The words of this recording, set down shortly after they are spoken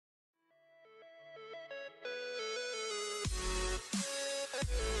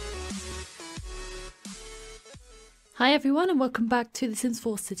Hi everyone and welcome back to the Sims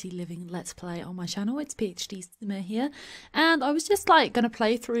 4 City Living Let's Play on my channel. It's PhDSimmer here, and I was just going to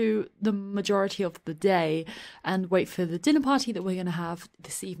play through the majority of the day and wait for the dinner party that we're going to have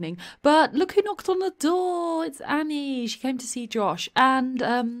this evening. But look who knocked on the door! It's Annie! She came to see Josh,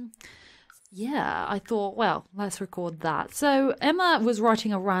 and yeah, I thought, well, let's record that. So Emma was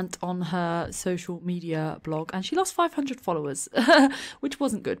writing a rant on her social media blog and she lost 500 followers, which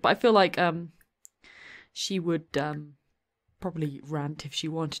wasn't good, but I feel like she would probably rant if she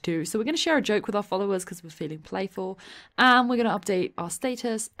wanted to. So we're going to share a joke with our followers because we're feeling playful. And we're going to update our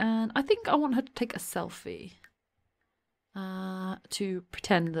status. And I think I want her to take a selfie to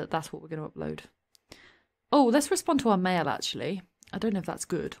pretend that that's what we're going to upload. Oh, let's respond to our mail, actually. I don't know if that's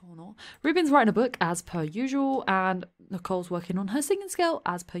good or not. Ruben's writing a book, as per usual. And Nicole's working on her singing scale,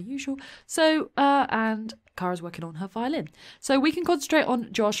 as per usual. So, and Kara's working on her violin. So we can concentrate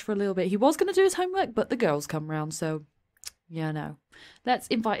on Josh for a little bit. He was going to do his homework, but the girls come round, so yeah, no. Let's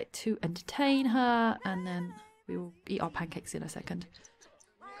invite to entertain her, and then we will eat our pancakes in a second.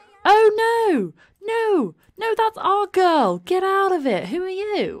 Oh no! No! No, that's our girl! Get out of it! Who are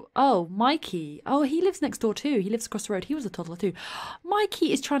you? Oh, Mikey. Oh, he lives next door too. He lives across the road. He was a toddler too.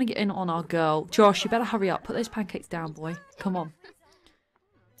 Mikey is trying to get in on our girl. Josh, you better hurry up. Put those pancakes down, boy. Come on.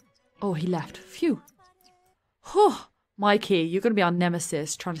 Oh, he left. Phew. Oh, Mikey, you're going to be our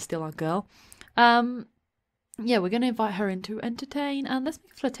nemesis trying to steal our girl. Yeah, we're going to invite her in to entertain, and let's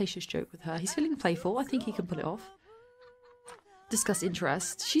make a flirtatious joke with her. He's feeling playful. I think he can pull it off. Discuss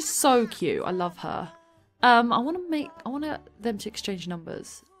interest. She's so cute. I love her. I want them to exchange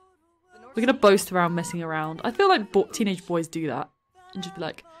numbers. We're going to boast around messing around. I feel like teenage boys do that. And just be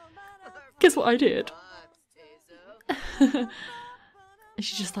like, guess what I did? And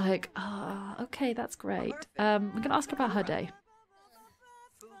she's just like, okay, that's great. We're going to ask her about her day.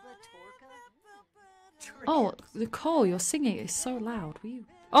 Oh, Nicole, your singing is so loud. Were you?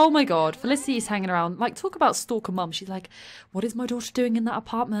 Oh my god, Felicity is hanging around. Like, talk about stalker mum. She's like, what is my daughter doing in that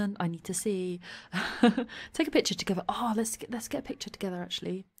apartment? I need to see. Take a picture together. Oh, let's get a picture together,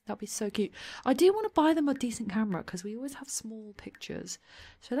 actually. That'd be so cute. I do want to buy them a decent camera because we always have small pictures.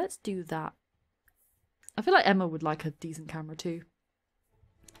 So let's do that. I feel like Emma would like a decent camera too.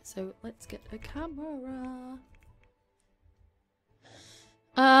 So let's get a camera.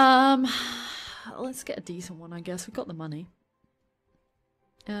 Let's get a decent one, I guess. We've got the money.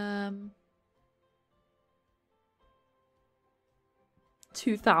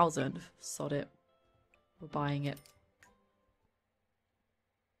 2,000. Sod it. We're buying it.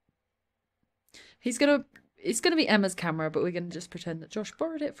 It's gonna be Emma's camera, but we're gonna just pretend that Josh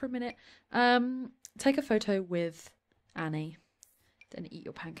borrowed it for a minute. Take a photo with Annie. Then eat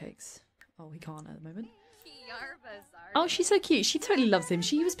your pancakes. Oh, he can't at the moment. Oh, she's so cute. She totally loves him.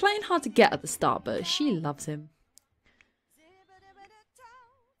 She was playing hard to get at the start, but she loves him.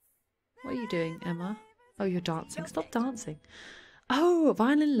 What are you doing, Emma? Oh, you're dancing. Stop dancing. Oh,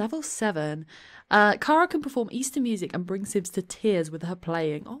 violin level 7. Kara can perform Eastern music and bring Sims to tears with her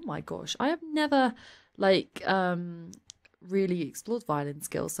playing. Oh my gosh. I have never, really explored violin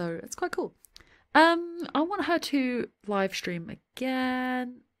skills, so it's quite cool. I want her to live stream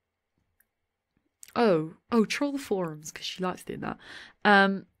again. Oh, troll the forums, because she likes doing that.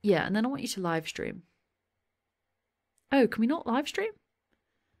 Yeah, and then I want you to live stream. Oh, can we not live stream?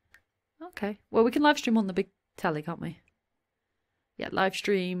 Okay. Well, we can live stream on the big telly, can't we? Yeah, live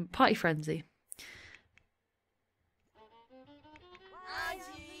stream, party frenzy.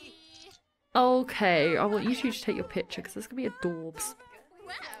 Okay, I want you two to take your picture, because there's going to be adorbs.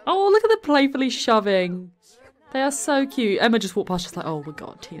 Oh, look at them playfully shoving. They are so cute. Emma just walked past, just like, oh my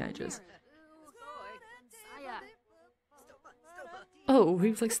god, teenagers. Oh, he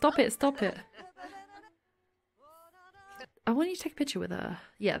was like, stop it, stop it. I want you to take a picture with her.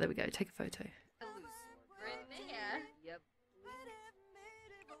 Yeah, there we go. Take a photo.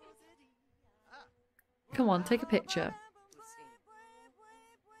 Come on, take a picture.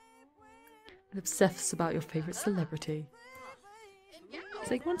 And obsess about your favourite celebrity.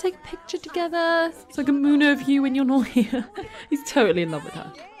 He's like, want to take a picture together? It's like a moon of you when you're not here. He's totally in love with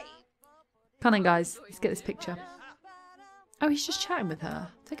her. Come on, guys. Let's get this picture. Oh, he's just chatting with her.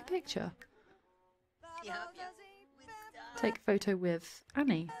 Take a picture. Take a photo with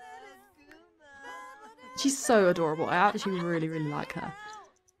Annie. She's so adorable. I actually really, really like her.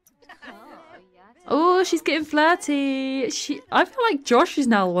 Oh, she's getting flirty. I feel like Josh is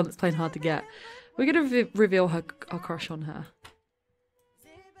now the one that's playing hard to get. We're going to reveal our crush on her.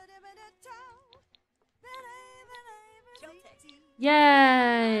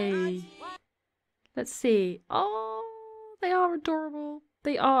 Yay! Let's see. Oh, they are adorable.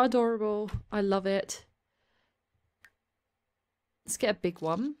 They are adorable. I love it. Let's get a big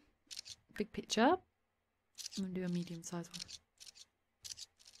one. Big picture. I'm going to do a medium size one.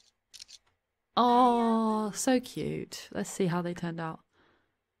 Oh, so cute. Let's see how they turned out.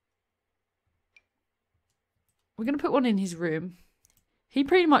 We're going to put one in his room. He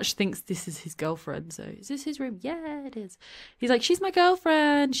pretty much thinks this is his girlfriend. So, is this his room? Yeah, it is. He's like, she's my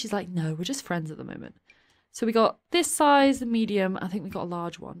girlfriend. She's like, no, we're just friends at the moment. So, we got this size, the medium. I think we got a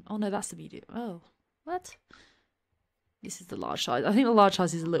large one. Oh, no, that's the medium. Oh, what? This is the large size. I think the large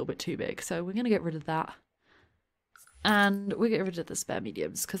size is a little bit too big. So, we're going to get rid of that. And we'll get rid of the spare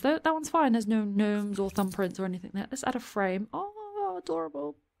mediums. Because that one's fine. There's no gnomes or thumbprints or anything there. Let's add a frame. Oh,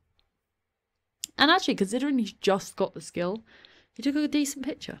 adorable. And actually, considering he's just got the skill, he took a decent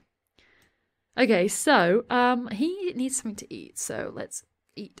picture. Okay, so he needs something to eat. So let's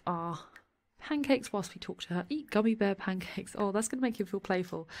eat our pancakes whilst we talk to her. Eat gummy bear pancakes. Oh, that's going to make him feel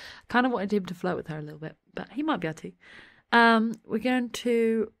playful. Kind of wanted him to flirt with her a little bit, but he might be able to. We're going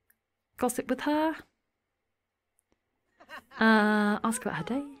to gossip with her. Ask about her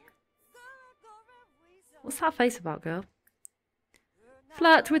day. What's that face about, girl?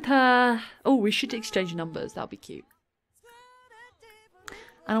 Flirt with her. Oh, we should exchange numbers. That'll be cute.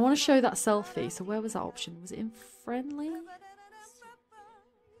 And I want to show that selfie. So where was that option? Was it in friendly?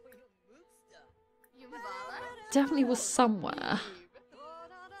 Definitely was somewhere.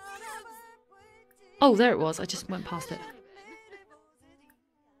 Oh, there it was. I just went past it.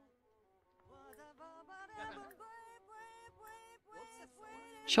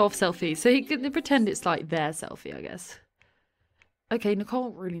 Show off selfie. So he can pretend it's like their selfie, I guess. Okay,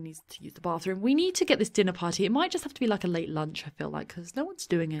 Nicole really needs to use the bathroom. We need to get this dinner party. It might just have to be like a late lunch, I feel like, because no one's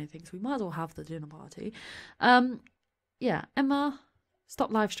doing anything. So we might as well have the dinner party. Yeah, Emma, stop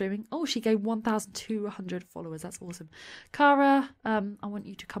live streaming. Oh, she gave 1,200 followers. That's awesome. Cara, I want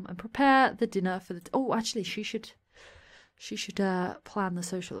you to come and prepare the dinner for the... Oh, actually, she should plan the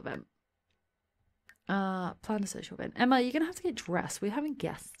social event. Plan a social event. Emma, you're going to have to get dressed. We're having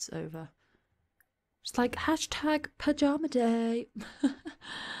guests over. Just like hashtag pajama day.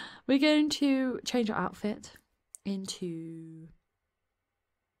 We're going to change our outfit into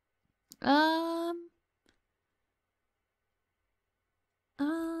we'll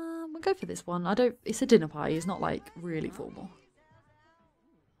go for this one. It's a dinner party, it's not like really formal.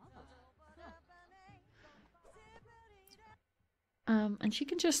 And she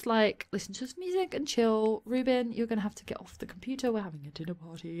can just like listen to some music and chill. Ruben, you're gonna have to get off the computer. We're having a dinner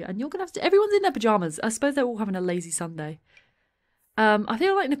party, and you're gonna have to. Everyone's in their pajamas. I suppose they're all having a lazy Sunday. I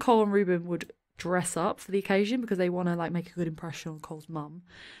feel like Nicole and Ruben would dress up for the occasion because they want to like make a good impression on Cole's mum.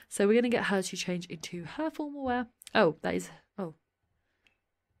 So we're gonna get her to change into her formal wear. Oh, that is. Oh.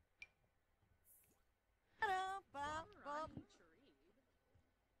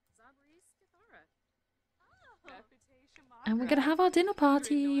 And we're gonna have our dinner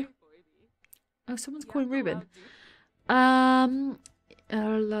party. Oh, someone's calling Ruben. La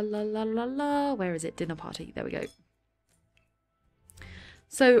la la la la. Where is it? Dinner party. There we go.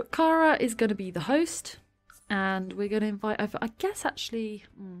 So Cara is gonna be the host, and we're gonna invite over. I guess actually,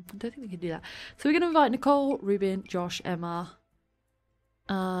 I don't think we can do that. So we're gonna invite Nicole, Ruben, Josh, Emma.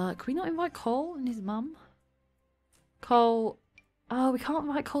 Can we not invite Cole and his mum? Cole. Oh, we can't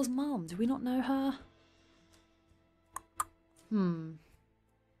invite Cole's mum. Do we not know her?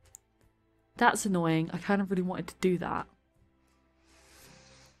 That's annoying. I kind of really wanted to do that.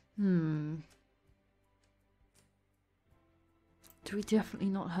 Do we definitely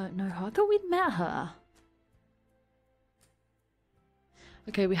not know her? I thought we'd met her.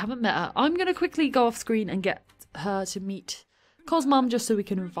 Okay, we haven't met her. I'm going to quickly go off screen and get her to meet Cole's mum just so we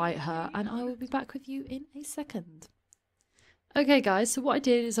can invite her. And I will be back with you in a second. Okay, guys. So what I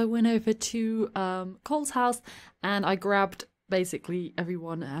did is I went over to Cole's house and I grabbed basically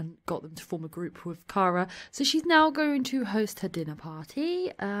everyone and got them to form a group with Cara. So she's now going to host her dinner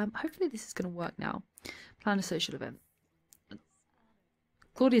party. Hopefully this is going to work now. Plan a social event.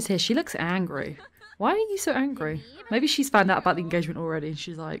 Claudia's here. She looks angry. Why are you so angry? Maybe she's found out about the engagement already and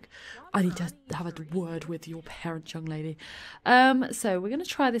she's like, I need to have a word with your parents, young lady. So we're going to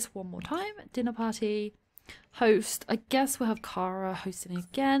try this one more time. Dinner party. Host. I guess we'll have Cara hosting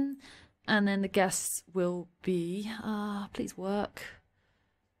again. And then the guests will be, please work.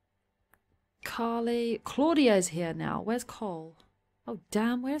 Carly. Claudia's here now. Where's Cole? Oh,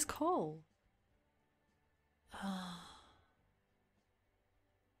 damn, where's Cole?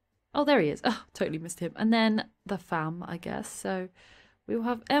 Oh, there he is. Oh, totally missed him. And then the fam, I guess. So we will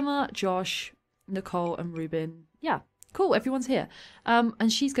have Emma, Josh, Nicole, and Ruben. Yeah, cool. Everyone's here.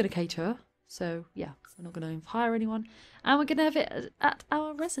 And she's going to cater. So, yeah, we're not going to hire anyone. And we're going to have it at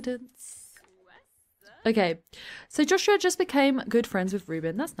our residence. Okay, so Joshua just became good friends with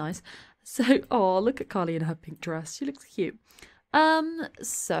Ruben. That's nice. So, oh, look at Carly in her pink dress. She looks cute.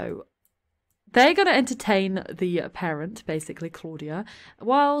 So they're going to entertain the parent, basically Claudia,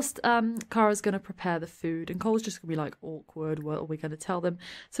 whilst Kara's going to prepare the food, and Cole's just going to be like, awkward. What are we going to tell them?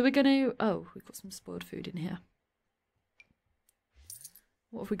 So we're going to... Oh, we've got some spoiled food in here.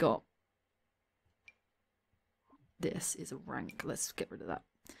 What have we got? This is a rank. Let's get rid of that.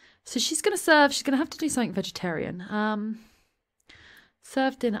 So she's going to serve... She's going to have to do something vegetarian.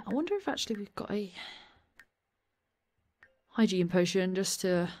 Serve dinner. I wonder if actually we've got a hygiene potion just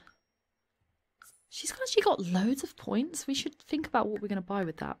to... She's actually got loads of points. We should think about what we're going to buy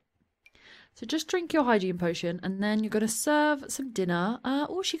with that. So just drink your hygiene potion, and then you're going to serve some dinner.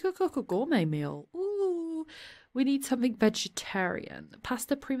 Oh, she could cook a gourmet meal. Ooh, we need something vegetarian.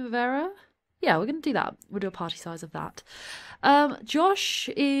 Pasta primavera? Yeah, we're going to do that. We'll do a party size of that. Josh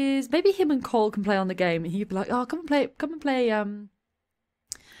is... Maybe him and Cole can play on the game, and he'd be like, oh, come and play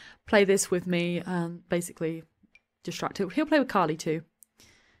this with me, and basically distract it. He'll play with Carly too.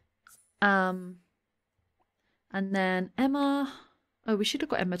 And then Emma... Oh, we should have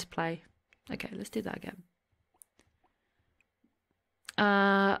got Emma to play. Okay, let's do that again.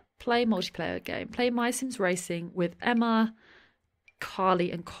 Play multiplayer game. Play My Sims Racing with Emma, Carly,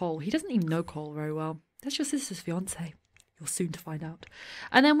 and Cole. He doesn't even know Cole very well. That's your sister's fiance. You're soon to find out.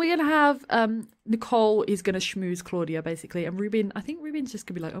 And then we're going to have... Nicole is going to schmooze Claudia, basically. And Ruben... I think Ruben's just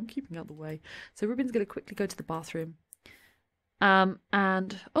going to be like, I'm keeping out the way. So Ruben's going to quickly go to the bathroom.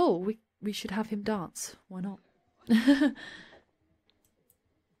 And... Oh, we should have him dance. Why not?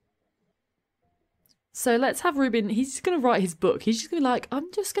 So let's have Ruben. He's just going to write his book. He's just going to be like,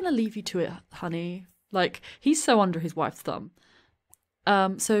 I'm just going to leave you to it, honey. Like, he's so under his wife's thumb.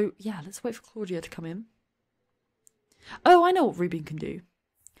 So, yeah, let's wait for Claudia to come in. Oh, I know what Ruben can do.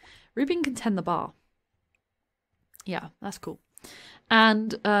 Ruben can tend the bar. Yeah, that's cool.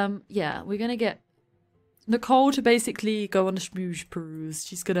 And, yeah, we're going to get Nicole to basically go on a schmooze peruse.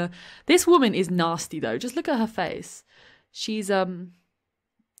 She's going to... This woman is nasty, though. Just look at her face. She's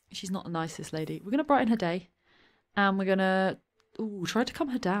not the nicest lady. We're going to brighten her day. And we're going to... Ooh, try to calm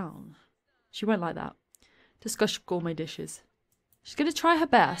her down. She won't like that. Discuss gourmet dishes. She's going to try her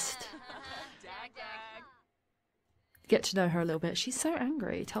best. Get to know her a little bit. She's so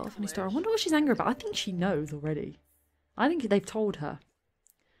angry. Tell a funny story. I wonder what she's angry about. I think she knows already. I think they've told her.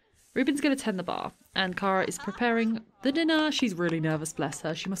 Ruben's going to tend the bar. And Cara is preparing the dinner. She's really nervous, bless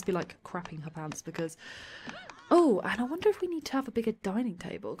her. She must be like crapping her pants because... Oh, and I wonder if we need to have a bigger dining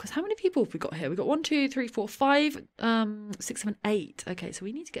table. Because how many people have we got here? We've got 1, 2, 3, 4, 5, 6, 7, 8. Okay, so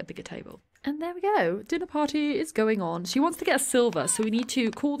we need to get a bigger table. And there we go. Dinner party is going on. She wants to get a silver, so we need to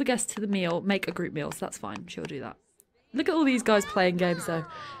call the guests to the meal, make a group meal. So that's fine. She'll do that. Look at all these guys playing games, though.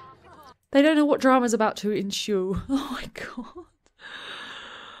 They don't know what drama's about to ensue. Oh, my God.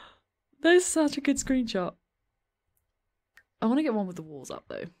 That is such a good screenshot. I want to get one with the walls up,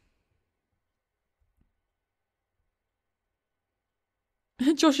 though.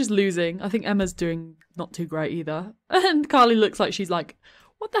 Josh is losing. I think Emma's doing not too great either. And Carly looks like she's like,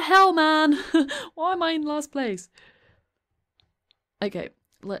 what the hell, man? Why am I in last place? Okay,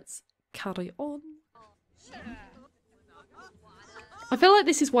 let's carry on. I feel like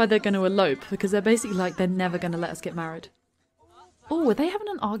this is why they're going to elope, because they're basically like, they're never going to let us get married. Oh, are they having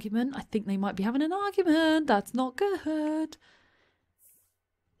an argument? I think they might be having an argument. That's not good.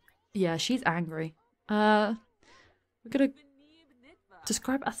 Yeah, she's angry. We're going to...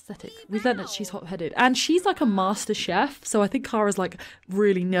 Describe aesthetic. We've learned that she's hot-headed. And she's like a master chef. So I think Cara's like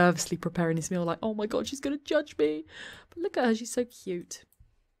really nervously preparing this meal. Like, oh my God, she's going to judge me. But look at her. She's so cute.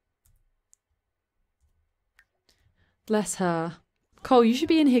 Bless her. Cole, you should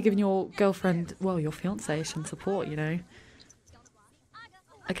be in here giving your girlfriend, well, your fiancé some support, you know.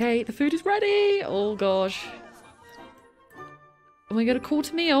 Okay, the food is ready. Oh gosh. And we're going to call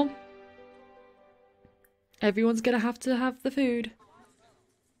to meal. Everyone's going to have the food.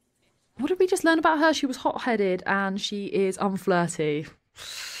 What did we just learn about her? She was hot-headed and she is unflirty.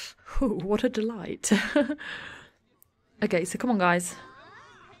 Ooh, what a delight. Okay, so come on, guys.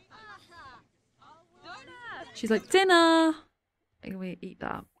 She's like, dinner. And we eat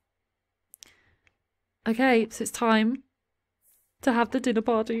that. Okay, so it's time to have the dinner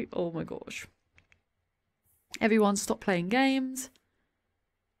party. Oh my gosh. Everyone stop playing games.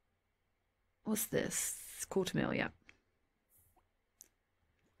 What's this? It's quarter meal, yeah.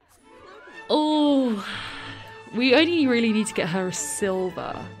 Oh, we only really need to get her a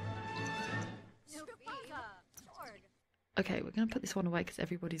silver. Okay, we're going to put this one away because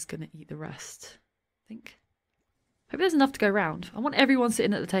everybody's going to eat the rest, I think. Hope there's enough to go round. I want everyone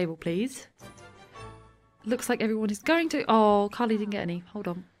sitting at the table, please. looks like everyone is going to. Oh, Carly didn't get any. Hold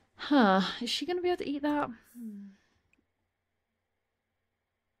on. Huh? Is she going to be able to eat that?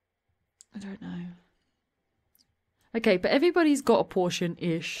 I don't know. Okay, but everybody's got a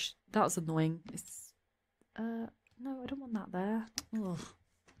portion-ish. That's annoying. It's no, I don't want that there. Ugh.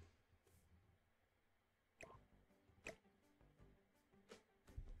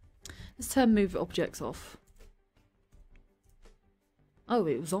 Let's turn move objects off. Oh,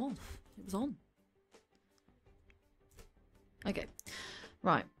 it was off. It was on. Okay.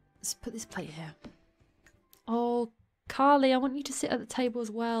 Right. Let's put this plate here. Oh, Carly, I want you to sit at the table as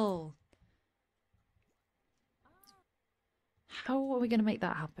well. How are we going to make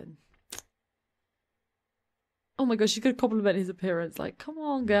that happen? Oh my gosh, she's going to compliment his appearance. Like, come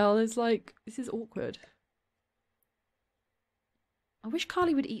on, girl. It's like, this is awkward. I wish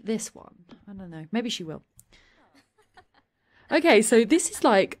Carly would eat this one. I don't know. Maybe she will. Okay, so this is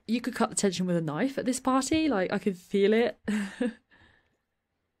like, you could cut the tension with a knife at this party. Like, I could feel it.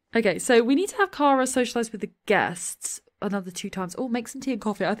 Okay, so we need to have Cara socialise with the guests another 2 times. Oh, make some tea and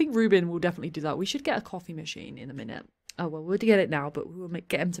coffee. I think Ruben will definitely do that. We should get a coffee machine in a minute. Oh, well, we'll get it now, but we'll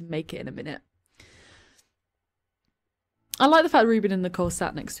get him to make it in a minute. I like the fact Ruben and Nicole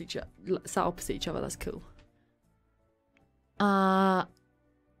sat next to each other, sat opposite each other. That's cool.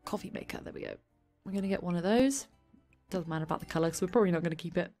 Coffee maker. There we go. We're going to get one of those. Doesn't matter about the colour, because we're probably not going to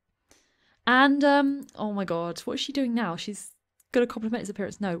keep it. And, oh my god, what is she doing now? She's going to compliment his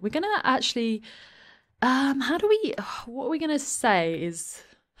appearance. No, we're going to actually, how do we, what are we going to say is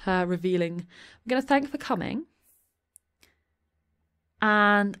her revealing. We're going to thank for coming.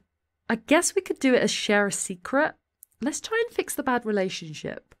 And I guess we could do it as share a secret. Let's try and fix the bad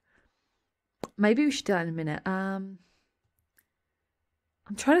relationship. Maybe we should do that in a minute. I'm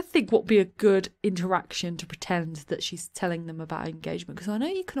trying to think what would be a good interaction to pretend that she's telling them about engagement. Because I know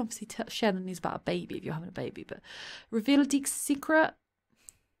you can obviously share the news about a baby if you're having a baby. But reveal a deep secret.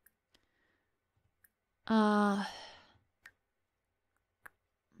 I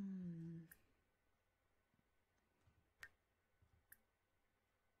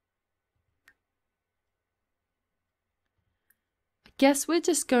guess we're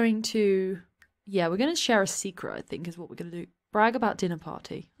just going to... Yeah, we're going to share a secret, I think, is what we're going to do. Brag about dinner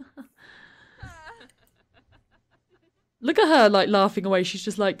party. Look at her, like, laughing away. She's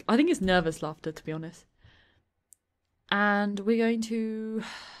just like... I think it's nervous laughter, to be honest. And we're going to...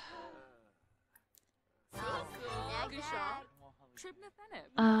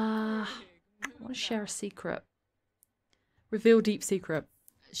 I want to share a secret. Reveal deep secret.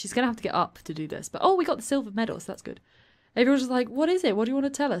 She's going to have to get up to do this. But, oh, we got the silver medal, so that's good. Everyone's just like, what is it? What do you want to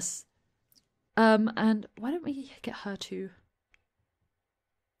tell us? And why don't we get her to...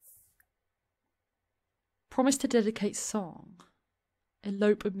 Promise to dedicate song.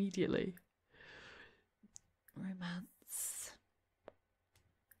 Elope immediately. Romance.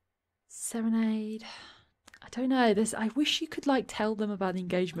 Serenade. I don't know. This. I wish you could like tell them about the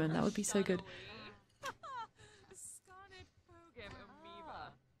engagement. That would be so good.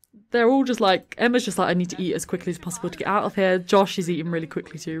 They're all just like, Emma's just like, I need to eat as quickly as possible to get out of here. Josh is eating really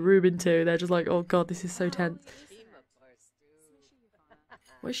quickly too. Ruben too. They're just like, oh god, this is so tense.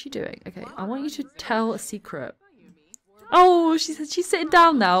 What is she doing? Okay, I want you to tell a secret. Oh, she said she's sitting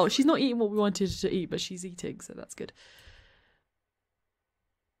down now. She's not eating what we wanted her to eat, but she's eating, so that's good.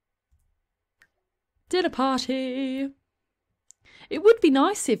 Dinner party. It would be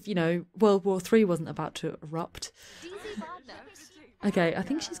nice if, you know, World War III wasn't about to erupt. Okay, I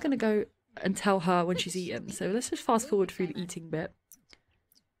think she's going to go and tell her when she's eaten. So let's just fast forward through the eating bit.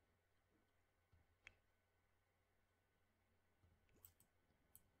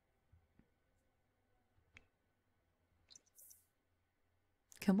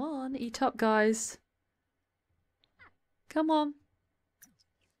 Come on, eat up, guys. Come on.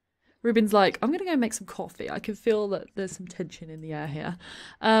 Ruben's like, I'm going to go make some coffee. I can feel that there's some tension in the air here.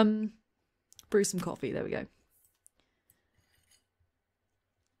 Brew some coffee. There we go.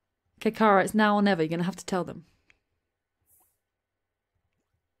 Okay, Cara, it's now or never. You're going to have to tell them.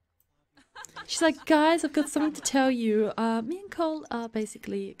 She's like, guys, I've got something to tell you. Me and Cole are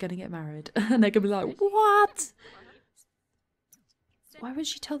basically going to get married. And they're going to be like, what? Why would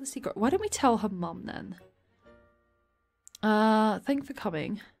she tell the secret? Why don't we tell her mum then? Thank you for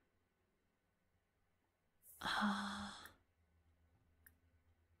coming. I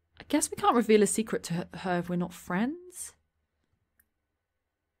guess we can't reveal a secret to her if we're not friends.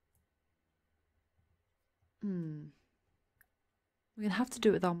 We're going to have to do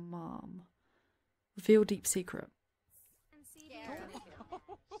it with our mum. Reveal deep secret.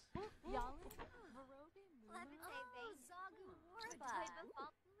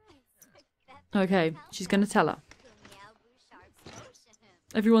 Okay, she's gonna tell her.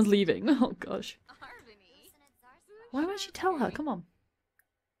 Everyone's leaving. Oh gosh. Why won't she tell her? Come on.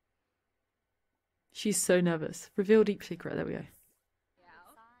 She's so nervous. Reveal deep secret. There we go.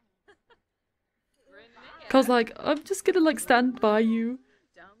 Cole's like, I'm just gonna like stand by you.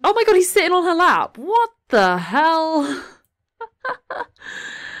 Oh my god, he's sitting on her lap. What the hell?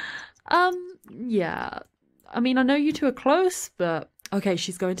 Yeah. I mean, I know you two are close, but okay,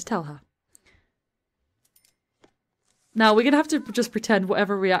 she's going to tell her. Now, we're going to have to just pretend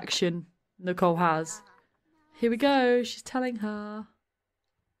whatever reaction Nicole has. Here we go. She's telling her.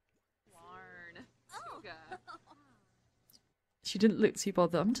 She didn't look too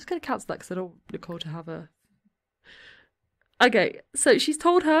bothered. I'm just going to cancel that because I don't want Nicole to have a... Okay, so she's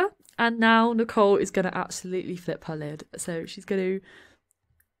told her, and now Nicole is going to absolutely flip her lid. So she's going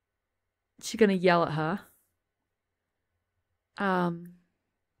to yell at her.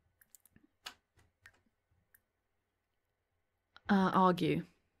 Argue.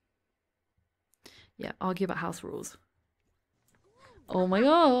 Yeah, argue about house rules. Oh my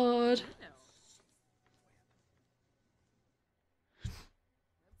god.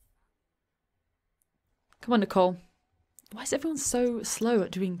 Come on, Nicole. Why is everyone so slow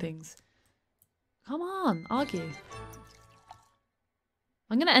at doing things? Come on, argue.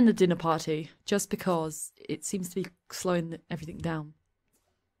 I'm going to end the dinner party just because it seems to be slowing everything down.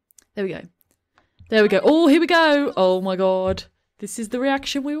 There we go. There we go. Oh, here we go. Oh my god. This is the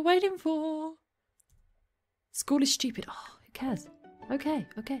reaction we were waiting for. School is stupid. Oh, who cares? Okay,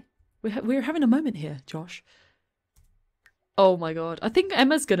 okay. We're having a moment here, Josh. Oh my god. I think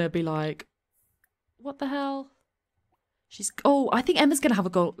Emma's going to be like, what the hell? Oh, I think Emma's going to have a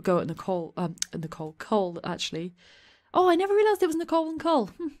go at Nicole. Cole, actually. Oh, I never realised it was Nicole and Cole.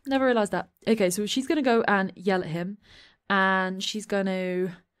 Never realised that. Okay, so she's going to go and yell at him. And she's going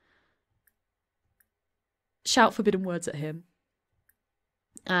to shout forbidden words at him.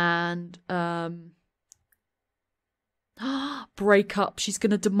 And break up. She's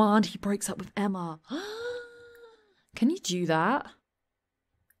going to demand he breaks up with Emma. Can you do that?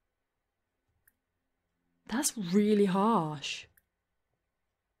 That's really harsh.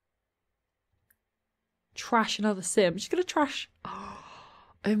 Trash another sim. She's going to trash.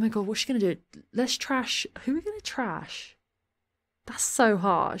 Oh my god, what's she going to do? Let's trash. Who are we going to trash? That's so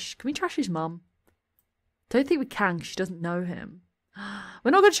harsh. Can we trash his mum? Don't think we can because she doesn't know him.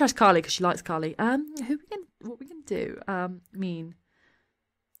 We're not going to trash Carly because she likes Carly. What are we going to do?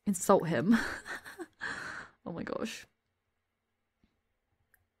 Insult him. Oh my gosh.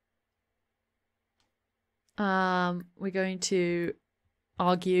 We're going to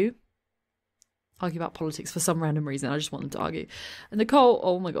argue about politics for some random reason. I just want them to argue. And Nicole,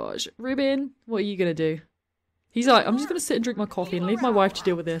 oh my gosh. Ruben, what are you going to do? He's like, I'm just going to sit and drink my coffee and leave my wife to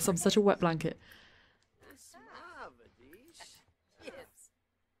deal with this. I'm such a wet blanket.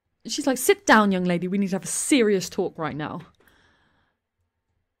 She's like, sit down, young lady. We need to have a serious talk right now.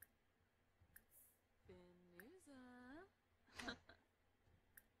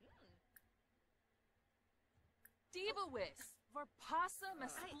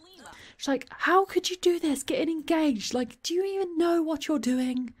 She's like, how could you do this? Getting engaged? Like, do you even know what you're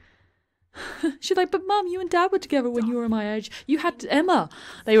doing? She's like, but mum, you and dad were together when you were my age. You had Emma.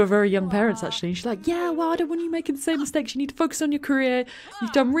 They were very young parents, actually. And she's like, yeah, well, I don't want you making the same mistakes. You need to focus on your career.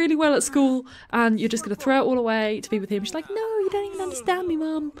 You've done really well at school and you're just going to throw it all away to be with him. She's like, no, you don't even understand me,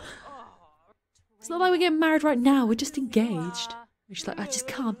 mum. It's not like we're getting married right now. We're just engaged. And she's like, I just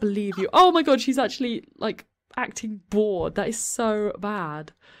can't believe you. Oh my god, she's actually like acting bored. That is so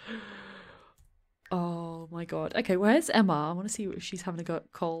bad. Oh my god. Okay, where's Emma? I want to see if she's having a go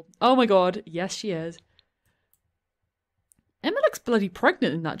at Cole. Oh my god. Yes, she is. Emma looks bloody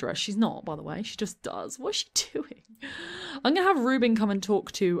pregnant in that dress. She's not, by the way. She just does. What's she doing? I'm going to have Ruben come and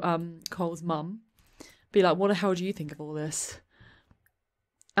talk to Cole's mum. Be like, what the hell do you think of all this?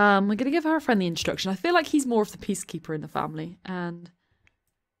 We're going to give her a friendly introduction. I feel like he's more of the peacekeeper in the family. And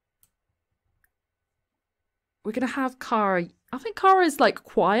we're going to have Kara. I think Kara is like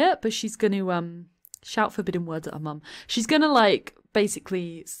quiet, but she's going to shout forbidden words at her mum. She's going to like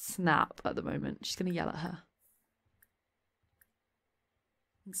basically snap at the moment. She's going to yell at her.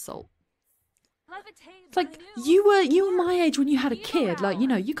 Insult. It's like, you were my age when you had a kid. Like, you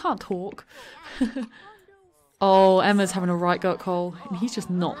know, you can't talk. Oh, Emma's having a right go at Cole. And he's just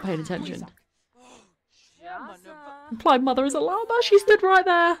not paying attention. Implied mother is a llama. She stood right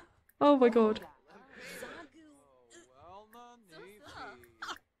there. Oh my god.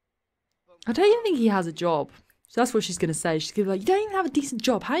 I don't even think he has a job. So that's what she's going to say. She's going to be like, you don't even have a decent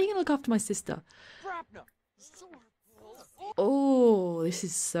job. How are you going to look after my sister? Oh, this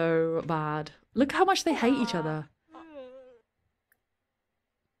is so bad. Look how much they hate each other.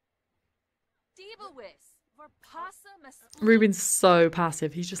 Ruben's so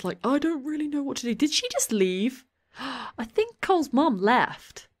passive. He's just like, I don't really know what to do. Did she just leave? I think Cole's mum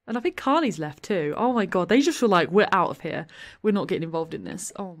left. And I think Carly's left too. Oh my god, they just feel like, we're out of here. We're not getting involved in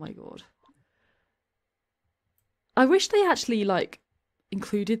this. Oh my god. I wish they actually, like,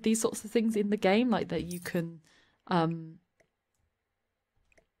 included these sorts of things in the game. Like, that you can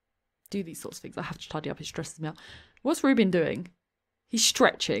do these sorts of things. I have to tidy up. It stresses me out. What's Ruben doing? He's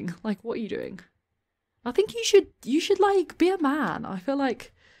stretching. Like, what are you doing? I think you should like be a man. I feel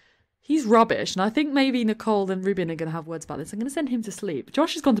like he's rubbish, and I think maybe Nicole and Ruben are gonna have words about this. I'm gonna send him to sleep.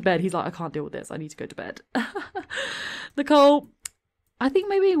 Josh has gone to bed. He's like, I can't deal with this. I need to go to bed. Nicole, I think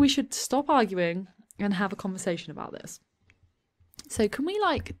maybe we should stop arguing and have a conversation about this. So can we,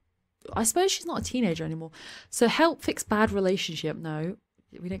 like, I suppose she's not a teenager anymore. So help fix bad relationship. No,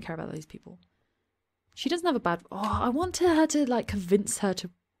 we don't care about those people. She doesn't have a bad. Oh, I want her to like convince her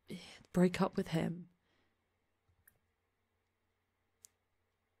to break up with him.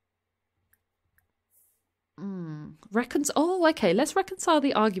 Oh, okay. Let's reconcile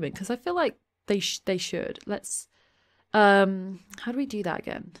the argument, because I feel like they should. Let's. How do we do that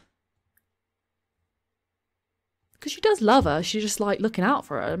again? Because she does love her. She's just like looking out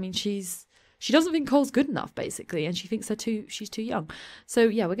for her. I mean, she doesn't think Cole's good enough, basically, and she thinks she's too young. So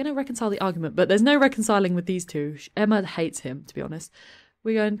yeah, we're going to reconcile the argument, but there's no reconciling with these two. Emma hates him, to be honest.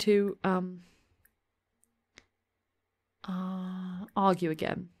 We're going to argue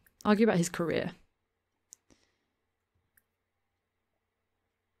again. Argue about his career.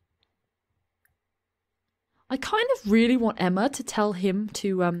 I kind of really want Emma to tell him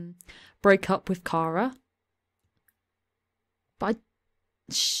to break up with Kara. But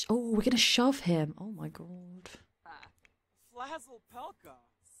we're going to shove him. Oh my god.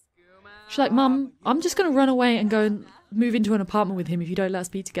 She's like, Mum, I'm just going to run away and go and move into an apartment with him if you don't let us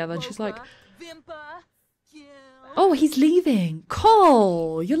be together. And she's like, oh, he's leaving.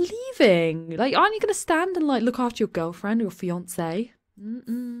 Cole, you're leaving. Like, aren't you going to stand and like look after your girlfriend or your fiance?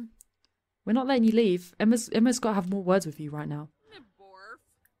 We're not letting you leave. Emma's got to have more words with you right now.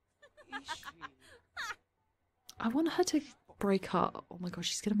 I want her to break up. Oh my gosh,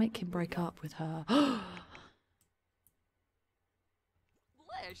 she's going to make him break up with her.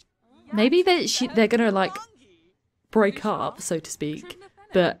 Maybe they're going to like break up, so to speak,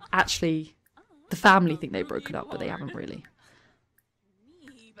 but actually the family think they've broken up, but they haven't really.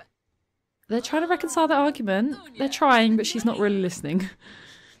 They're trying to reconcile their argument. They're trying, but she's not really listening.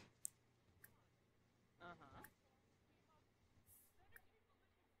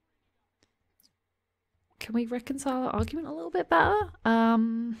 Can we reconcile our argument a little bit better? I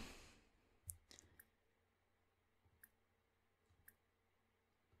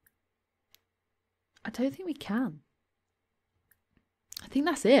don't think we can. I think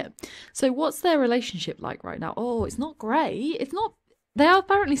that's it. So what's their relationship like right now? Oh, it's not great. It's not. They are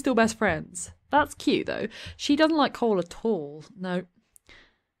apparently still best friends. That's cute though. She doesn't like Cole at all. No.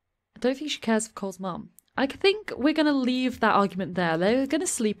 I don't think she cares for Cole's mum. I think we're going to leave that argument there. They're going to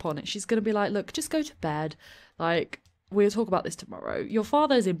sleep on it. She's going to be like, look, just go to bed. Like, we'll talk about this tomorrow. Your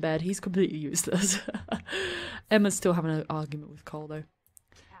father's in bed. He's completely useless. Emma's still having an argument with Cole, though.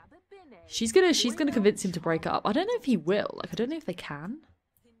 She's gonna convince him to break up. I don't know if he will. Like, I don't know if they can.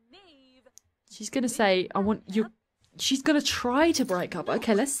 She's going to say, I want you... She's going to try to break up.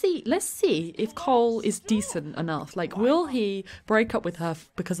 Okay, let's see if Cole is decent enough. Like, will he break up with her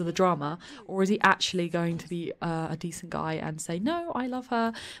because of the drama? Or is he actually going to be a decent guy and say, no, I love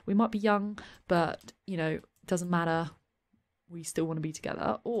her. We might be young, but, you know, it doesn't matter. We still want to be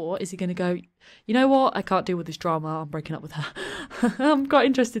together. Or is he going to go, you know what? I can't deal with this drama. I'm breaking up with her. I'm quite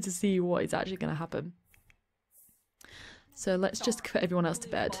interested to see what is actually going to happen. So let's just put everyone else to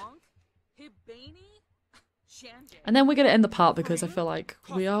bed. And then we're going to end the part because I feel like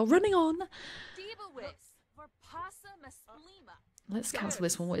we are running on. Let's cancel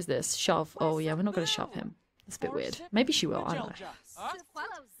this one. What is this? Shove. Oh, yeah, we're not going to shove him. That's a bit weird. Maybe she will. I don't know.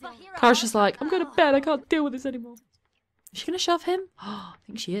 Kara's just like, I'm going to bed. I can't deal with this anymore. Is she going to shove him? Oh, I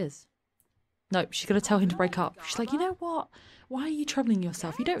think she is. No, she's going to tell him to break up. She's like, you know what? Why are you troubling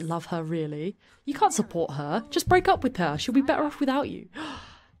yourself? You don't love her, really. You can't support her. Just break up with her. She'll be better off without you.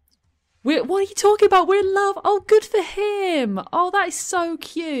 What are you talking about? We're in love. Oh, good for him. Oh, that is so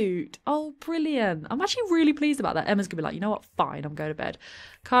cute. Oh, brilliant. I'm actually really pleased about that. Emma's going to be like, you know what? Fine, I'm going to bed.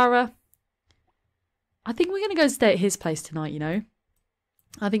 Kara, I think we're going to go stay at his place tonight, you know?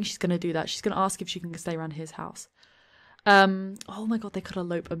 I think she's going to do that. She's going to ask if she can stay around his house. Oh my god, they could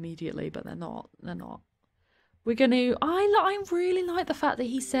elope immediately, but they're not. They're not. We're gonna. I really like the fact that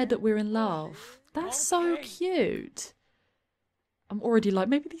he said that we're in love. That's so cute. I'm already like,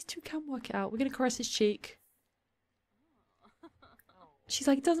 maybe these two can work it out. We're gonna caress his cheek. She's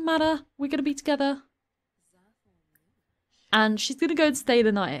like, it doesn't matter. We're gonna be together. And she's gonna go and stay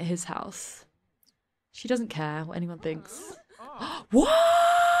the night at his house. She doesn't care what anyone thinks.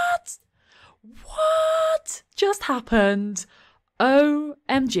 What? What just happened?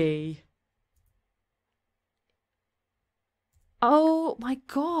 OMG. Oh my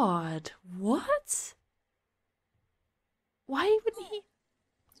god. What? Why wouldn't he?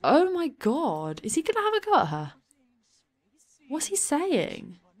 Oh my god. Is he gonna have a go at her? What's he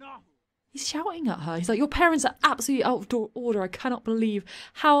saying? He's shouting at her. He's like, your parents are absolutely out of order. I cannot believe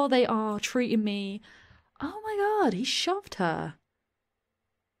how they are treating me. Oh my god, he shoved her.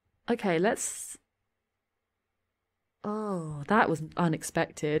 Okay, let's... Oh, that was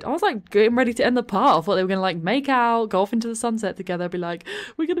unexpected. I was like getting ready to end the part. I thought they were going to like make out, go off into the sunset together, be like,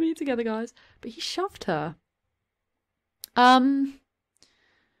 we're going to be together, guys. But he shoved her. What are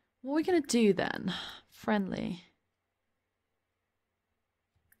we going to do then? Friendly.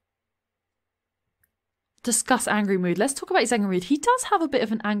 Discuss angry mood. Let's talk about his angry mood. He does have a bit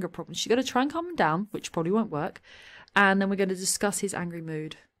of an anger problem. She's going to try and calm him down, which probably won't work. And then we're going to discuss his angry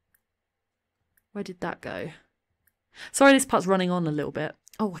mood. Where did that go? Sorry, this part's running on a little bit.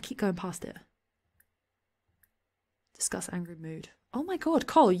 Oh, I keep going past it. Discuss angry mood. Oh my god,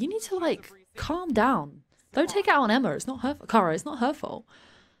 Cole, you need to like calm down. Don't take it out on Emma. It's not her. Cara, it's not her fault.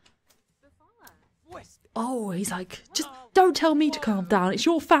 Oh, he's like, just don't tell me to calm down. It's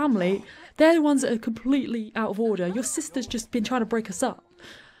your family. They're the ones that are completely out of order. Your sister's just been trying to break us up.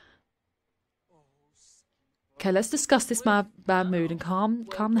 Okay, let's discuss this bad mood and calm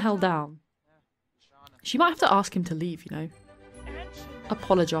the hell down. She might have to ask him to leave, you know.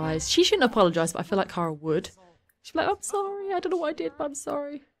 Apologise. She shouldn't apologise, but I feel like Cara would. She'd be like, I'm sorry. I don't know what I did, but I'm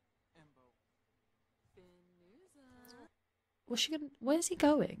sorry. What's she gonna... Where's he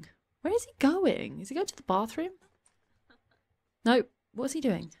going? Where is he going? Is he going to the bathroom? No. What's he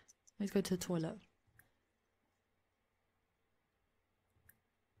doing? He's going to the toilet.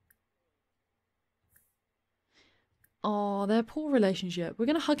 Oh, their poor relationship. We're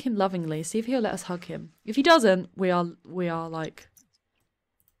going to hug him lovingly. See if he'll let us hug him. If he doesn't, we are like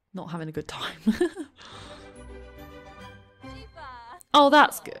not having a good time. Oh,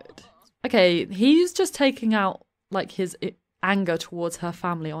 that's good. Okay, he's just taking out like his anger towards her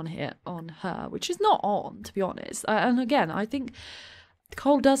family on her, which is not on, to be honest. And again, I think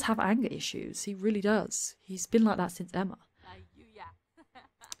Cole does have anger issues. He really does. He's been like that since Emma.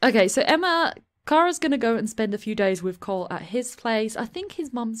 Okay, so Cara's going to go and spend a few days with Cole at his place. I think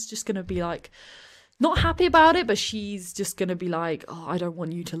his mum's just going to be like, not happy about it, but she's just going to be like, oh, I don't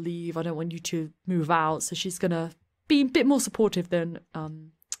want you to leave. I don't want you to move out. So she's going to be a bit more supportive than,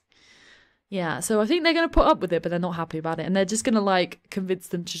 yeah. So I think they're going to put up with it, but they're not happy about it. And they're just going to like convince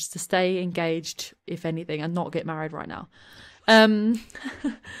them just to stay engaged, if anything, and not get married right now.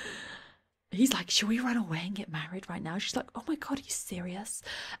 He's like, should we run away and get married right now? She's like, oh my god, are you serious?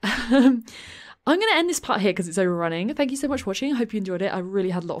 I'm going to end this part here because it's overrunning. Thank you so much for watching. I hope you enjoyed it. I really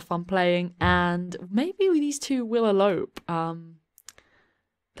had a lot of fun playing. And maybe these two will elope. That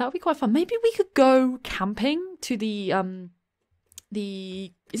would be quite fun. Maybe we could go camping to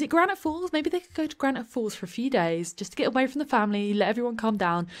is it Granite Falls? Maybe they could go to Granite Falls for a few days just to get away from the family, let everyone calm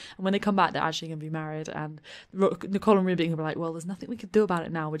down, and when they come back, they're actually going to be married. And Nicole and Ruby will be like, well, there's nothing we can do about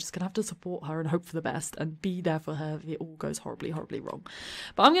it now. We're just going to have to support her and hope for the best and be there for her if it all goes horribly, horribly wrong.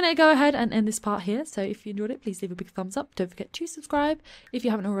 But I'm going to go ahead and end this part here. So if you enjoyed it, please leave a big thumbs up. Don't forget to subscribe if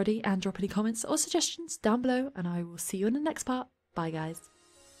you haven't already, and drop any comments or suggestions down below, and I will see you in the next part. Bye, guys.